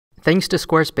Thanks to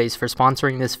Squarespace for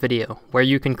sponsoring this video, where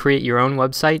you can create your own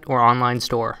website or online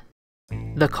store.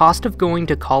 The cost of going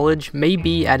to college may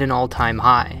be at an all-time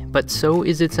high, but so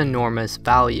is its enormous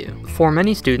value. For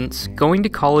many students, going to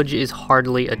college is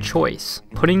hardly a choice,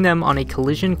 putting them on a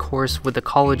collision course with the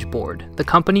College Board, the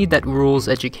company that rules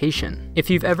education. If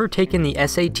you've ever taken the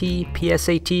SAT,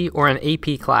 PSAT, or an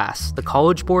AP class, the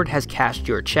College Board has cashed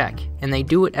your check, and they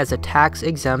do it as a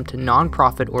tax-exempt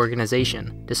non-profit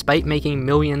organization, despite making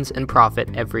millions in profit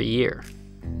every year.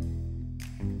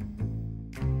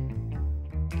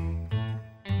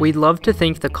 We'd love to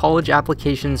think the college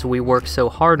applications we work so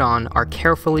hard on are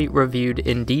carefully reviewed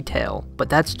in detail, but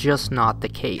that's just not the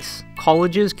case.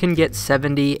 Colleges can get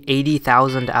 70,000 to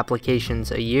 80,000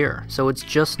 applications a year, so it's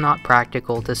just not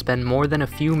practical to spend more than a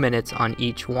few minutes on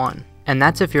each one. And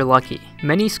that's if you're lucky.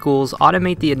 Many schools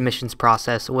automate the admissions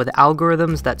process with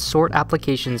algorithms that sort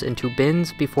applications into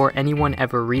bins before anyone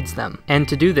ever reads them. And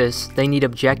to do this, they need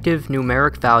objective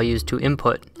numeric values to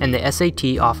input, and the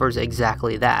SAT offers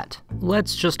exactly that.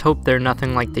 Let's just hope they're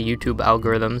nothing like the YouTube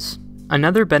algorithms.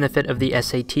 Another benefit of the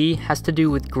SAT has to do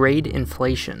with grade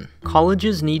inflation.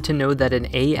 Colleges need to know that an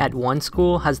A at one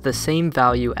school has the same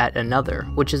value at another,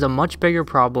 which is a much bigger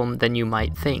problem than you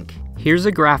might think. Here's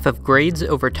a graph of grades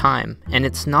over time, and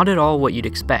it's not at all what you'd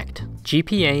expect.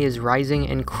 GPA is rising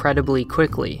incredibly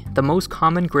quickly. The most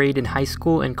common grade in high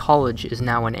school and college is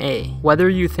now an A. Whether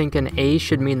you think an A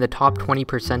should mean the top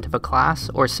 20% of a class,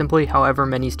 or simply however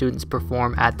many students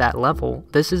perform at that level,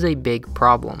 this is a big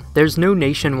problem. There's no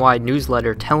nationwide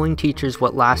newsletter telling teachers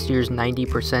what last year's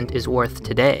 90% is worth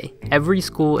today. Every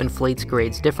school inflates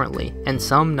grades differently, and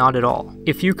some not at all.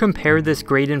 If you compare this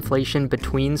grade inflation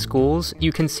between schools,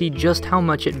 you can see just how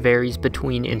much it varies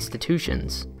between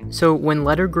institutions. So when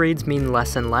letter grades mean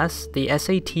less and less, the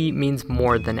SAT means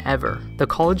more than ever. The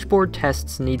College Board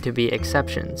tests need to be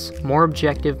exceptions, more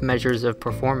objective measures of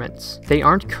performance. They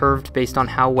aren't curved based on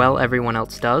how well everyone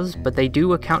else does, but they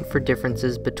do account for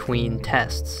differences between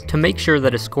tests. To make sure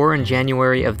that a score in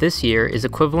January of this year is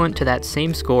equivalent to that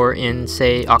same score in,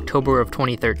 say, October of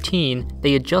 2013,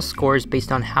 they adjust scores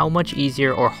based on how much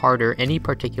easier or harder any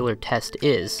particular test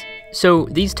is. So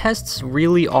these tests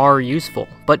really are useful,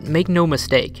 but make no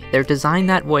mistake, they're designed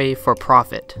that way for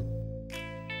profit.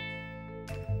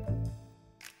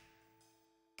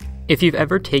 If you've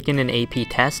ever taken an AP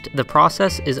test, the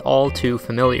process is all too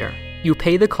familiar. You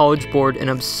pay the College Board an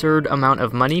absurd amount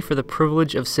of money for the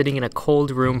privilege of sitting in a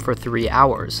cold room for 3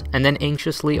 hours, and then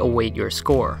anxiously await your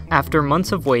score. After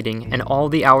months of waiting, and all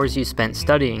the hours you spent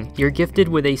studying, you're gifted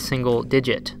with a single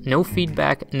digit. No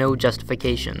feedback, no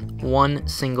justification. One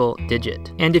single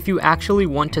digit. And if you actually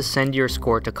want to send your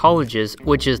score to colleges,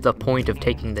 which is the point of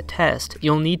taking the test,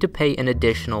 you'll need to pay an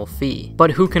additional fee. But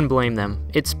who can blame them?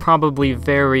 It's probably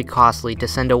very costly to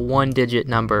send a one-digit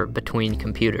number between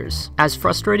computers. As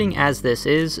frustrating as this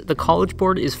is, the College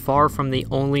Board is far from the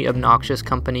only obnoxious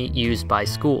company used by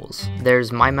schools.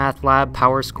 There's MyMathLab,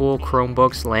 PowerSchool,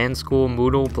 Chromebooks, LandSchool,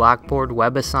 Moodle, Blackboard,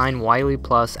 WebAssign, Wiley+,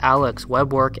 Alex,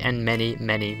 WebWork, and many,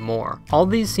 many more. All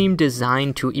these seem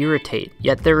designed to irritate,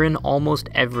 yet they're in almost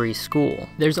every school.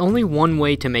 There's only one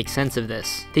way to make sense of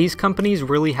this. These companies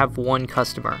really have one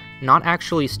customer. Not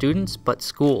actually students, but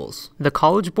schools. The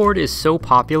College Board is so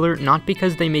popular not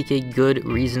because they make a good,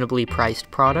 reasonably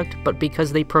priced product, but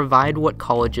because they provide what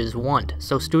colleges want,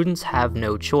 so students have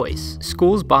no choice.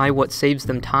 Schools buy what saves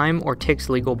them time or ticks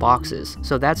legal boxes,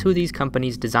 so that's who these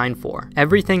companies design for.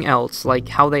 Everything else, like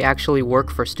how they actually work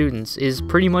for students, is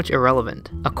pretty much irrelevant.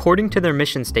 According to their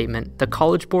mission statement, the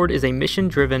College Board is a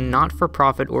mission-driven,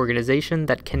 not-for-profit organization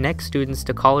that connects students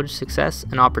to college success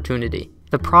and opportunity.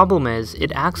 The problem is,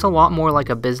 it acts a lot more like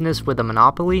a business with a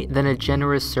monopoly than a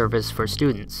generous service for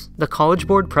students. The College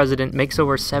Board president makes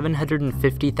over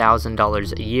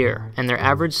 $750,000 a year, and their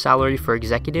average salary for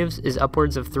executives is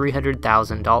upwards of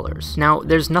 $300,000. Now,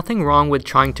 there's nothing wrong with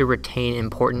trying to retain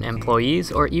important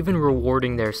employees or even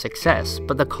rewarding their success,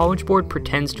 but the College Board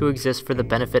pretends to exist for the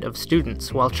benefit of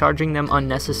students while charging them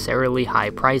unnecessarily high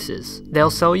prices. They'll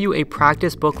sell you a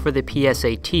practice book for the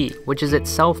PSAT, which is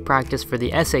itself practice for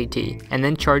the SAT, and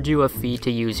then charge you a fee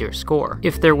to use your score.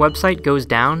 If their website goes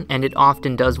down, and it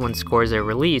often does when scores are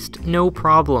released, no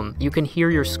problem, you can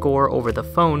hear your score over the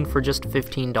phone for just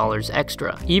 $15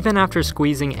 extra. Even after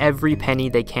squeezing every penny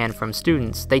they can from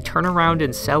students, they turn around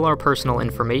and sell our personal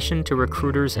information to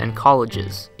recruiters and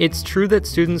colleges. It's true that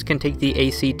students can take the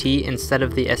ACT instead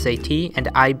of the SAT and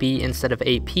IB instead of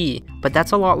AP, but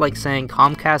that's a lot like saying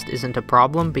Comcast isn't a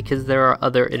problem because there are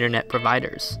other internet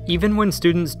providers. Even when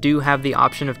students do have the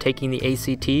option of taking the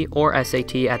ACT or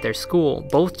SAT at their school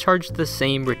both charged the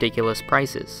same ridiculous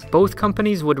prices. Both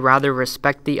companies would rather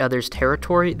respect the other's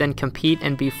territory than compete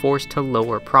and be forced to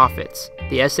lower profits.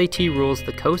 The SAT rules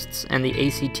the coasts and the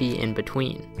ACT in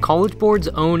between. College Board's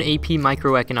own AP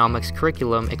microeconomics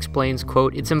curriculum explains,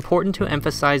 quote, "It's important to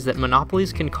emphasize that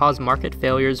monopolies can cause market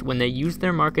failures when they use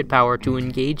their market power to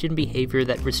engage in behavior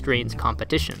that restrains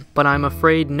competition. But I'm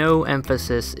afraid no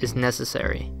emphasis is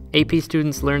necessary. AP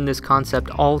students learn this concept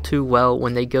all too well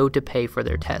when they go to pay for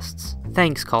their tests.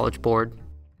 Thanks, College Board."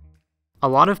 A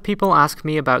lot of people ask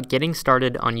me about getting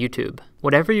started on YouTube.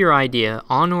 Whatever your idea,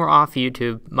 on or off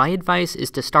YouTube, my advice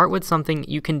is to start with something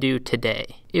you can do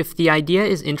today. If the idea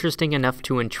is interesting enough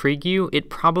to intrigue you, it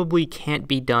probably can't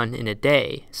be done in a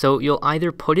day, so you'll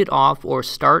either put it off or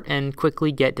start and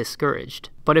quickly get discouraged.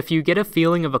 But if you get a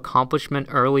feeling of accomplishment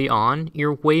early on,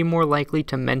 you're way more likely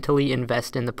to mentally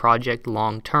invest in the project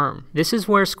long term. This is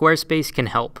where Squarespace can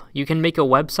help. You can make a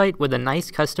website with a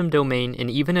nice custom domain and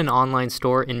even an online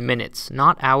store in minutes,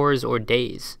 not hours or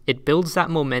days. It builds that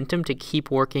momentum to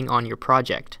keep working on your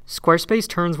project. Squarespace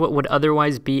turns what would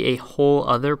otherwise be a whole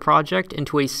other project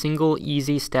into a single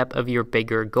easy step of your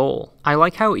bigger goal. I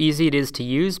like how easy it is to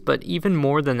use, but even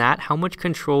more than that, how much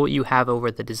control you have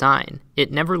over the design.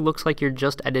 It never looks like you're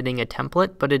just editing a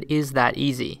template, but it is that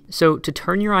easy. So to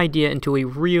turn your idea into a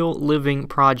real living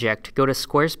project, go to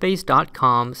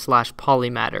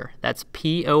squarespace.com/polymatter. That's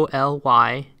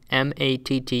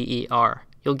POLYMATTER.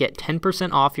 You'll get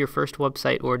 10% off your first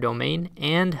website or domain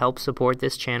and help support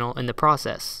this channel in the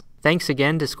process. Thanks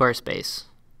again to Squarespace.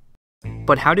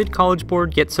 But how did College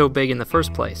Board get so big in the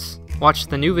first place? Watch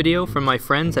the new video from my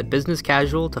friends at Business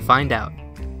Casual to find out.